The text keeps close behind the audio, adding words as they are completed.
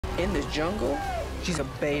In the jungle, she's a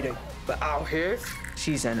beta, but out here,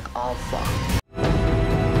 she's an alpha.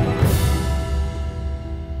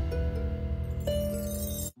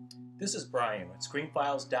 This is Brian with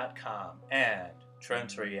ScreenFiles.com and Trend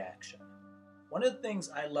to Reaction. One of the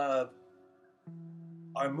things I love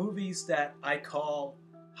are movies that I call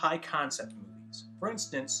high concept movies. For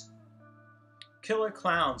instance, Killer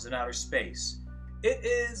Clowns in Outer Space. It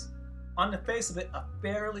is, on the face of it, a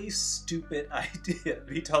fairly stupid idea, to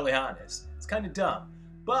be totally honest. It's kind of dumb.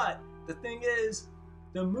 But the thing is,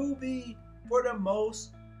 the movie, for the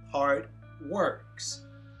most part, works.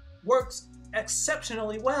 Works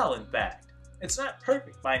exceptionally well, in fact. It's not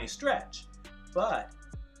perfect by any stretch, but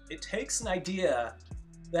it takes an idea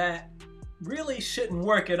that really shouldn't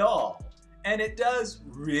work at all, and it does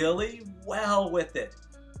really well with it.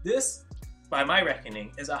 This, by my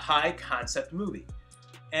reckoning, is a high concept movie,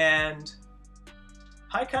 and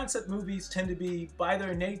high concept movies tend to be, by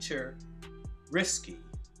their nature, risky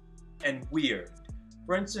and weird.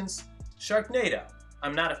 For instance, Sharknado.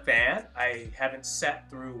 I'm not a fan. I haven't sat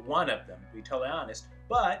through one of them, to be totally honest,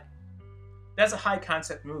 but that's a high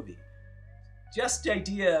concept movie. Just the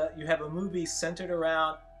idea you have a movie centered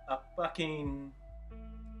around a fucking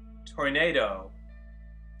tornado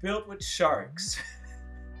filled with sharks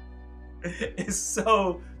is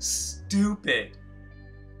so stupid,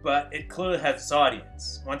 but it clearly has its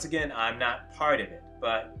audience. Once again, I'm not part of it,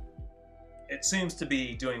 but it seems to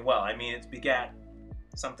be doing well. I mean, it's begat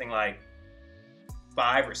something like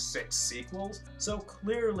 5 or 6 sequels, so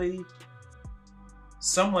clearly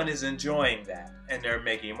someone is enjoying that and they're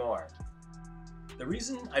making more. The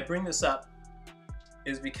reason I bring this up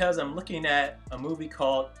is because I'm looking at a movie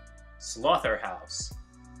called Slotherhouse.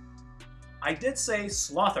 I did say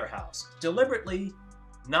Slotherhouse, deliberately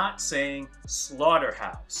not saying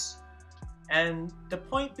Slaughterhouse. And the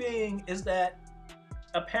point being is that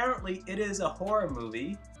apparently it is a horror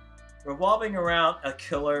movie revolving around a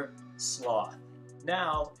killer sloth.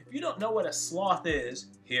 Now, if you don't know what a sloth is,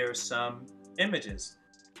 here's some images.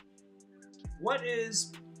 What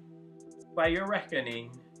is, by your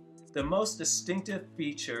reckoning, the most distinctive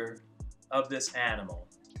feature of this animal?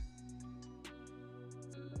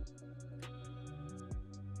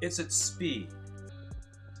 It's its speed.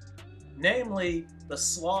 Namely, the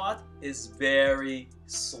sloth is very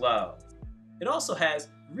slow. It also has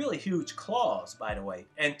really huge claws, by the way,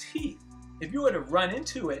 and teeth. If you were to run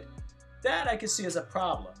into it, that I could see as a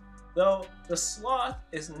problem. Though the sloth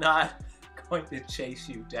is not going to chase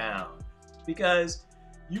you down, because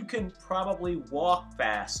you can probably walk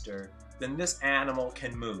faster than this animal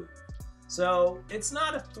can move. So it's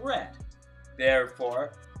not a threat.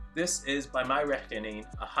 Therefore, this is, by my reckoning,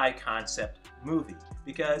 a high concept movie,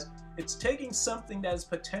 because it's taking something that is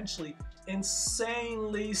potentially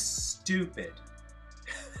insanely stupid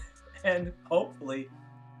and hopefully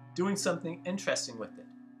doing something interesting with it.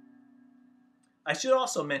 I should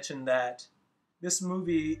also mention that this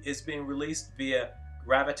movie is being released via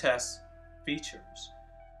Gravitas Features.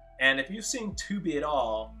 And if you've seen Tubi at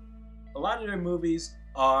all, a lot of their movies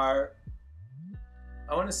are,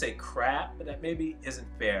 I want to say crap, but that maybe isn't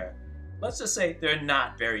fair. Let's just say they're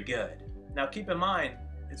not very good. Now keep in mind,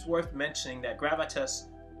 it's worth mentioning that Gravitas,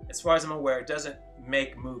 as far as I'm aware, doesn't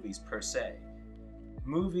make movies per se.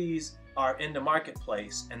 Movies are in the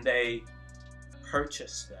marketplace and they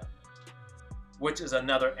purchase them, which is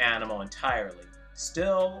another animal entirely.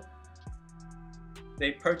 Still,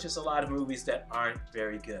 they purchase a lot of movies that aren't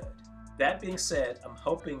very good. That being said, I'm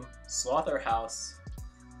hoping Slotherhouse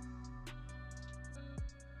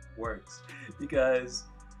works, because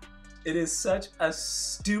it is such a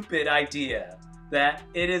stupid idea that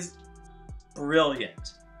it is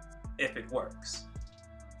brilliant if it works.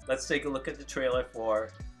 Let's take a look at the trailer for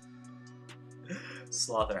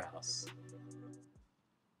Slotherhouse.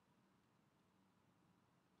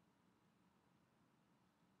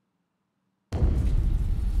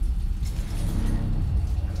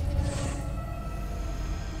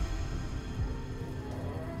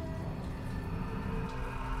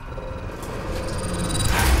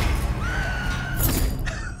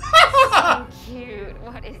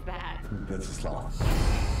 What is that? That's a sloth.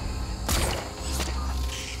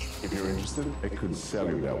 If you're interested, I could sell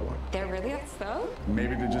you that one. They're really so?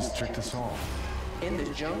 Maybe they just tricked us all. In the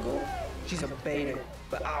jungle, she's a beta,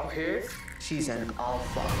 but out here, she's an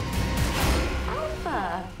alpha.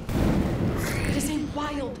 Alpha? It is a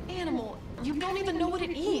wild animal. You don't even know what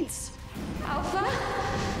it eats. Alpha?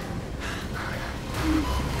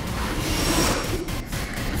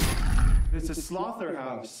 It's a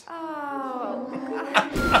slotherhouse. Oh,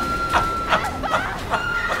 God.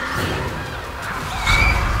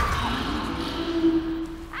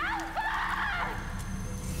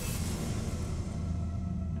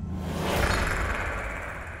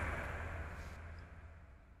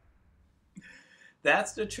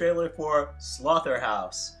 That's the trailer for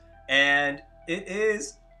Slotherhouse, and it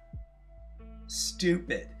is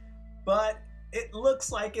stupid, but it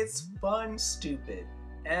looks like it's fun stupid.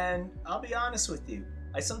 And I'll be honest with you,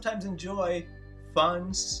 I sometimes enjoy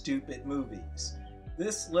fun stupid movies.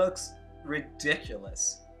 This looks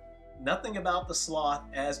ridiculous. Nothing about the sloth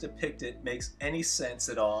as depicted makes any sense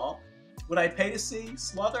at all. Would I pay to see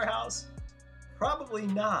Slotherhouse? Probably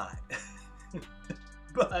not.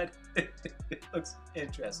 But it looks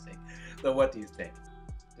interesting. So what do you think?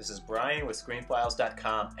 This is Brian with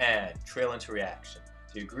ScreenFiles.com and Trail into Reaction.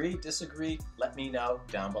 Do you agree, disagree? Let me know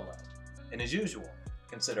down below. And as usual,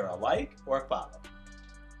 consider a like or a follow.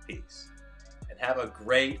 Peace. And have a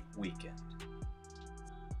great weekend.